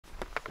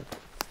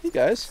Hey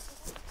guys.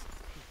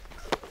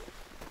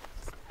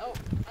 Oh,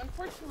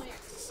 unfortunately.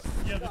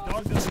 Yeah, the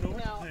dog doesn't know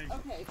No. anything.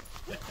 Okay.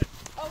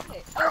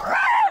 Okay. Oh,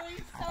 sorry.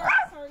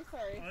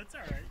 Oh, that's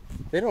alright.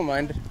 They don't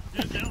mind.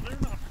 Yeah, they're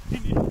not.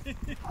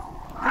 Hey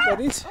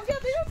buddies. Oh yeah,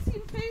 they don't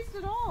seem phased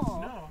at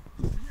all.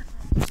 No.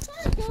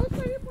 Sorry, Ghost. I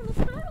didn't want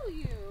to startle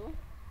you.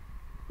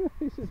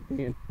 He's just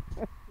being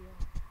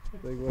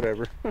like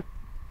whatever. Hey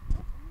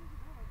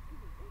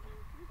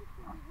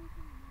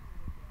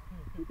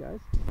guys.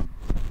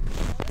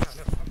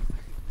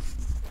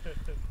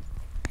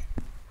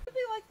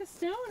 They like the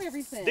snow and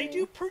everything. They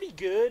do pretty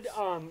good.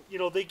 You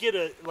know, they get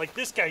a, like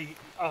this guy,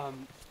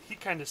 he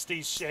kind of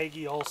stays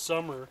shaggy all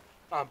summer,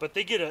 but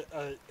they get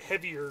a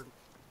heavier,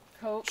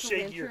 coat for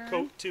shaggier winter.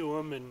 coat to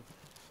them, and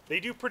they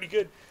do pretty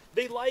good.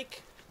 They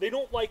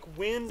don't like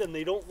wind and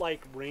they don't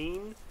like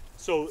rain,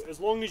 so as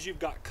long as you've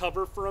got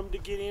cover for them to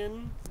get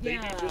in, they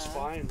do just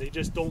fine. They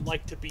just don't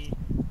like to be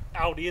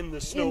out in the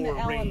snow in the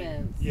or rain.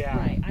 elements. Yeah.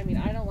 Right. I mean,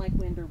 I don't like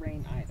wind or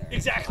rain either.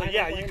 Exactly. So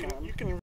Yeah. You can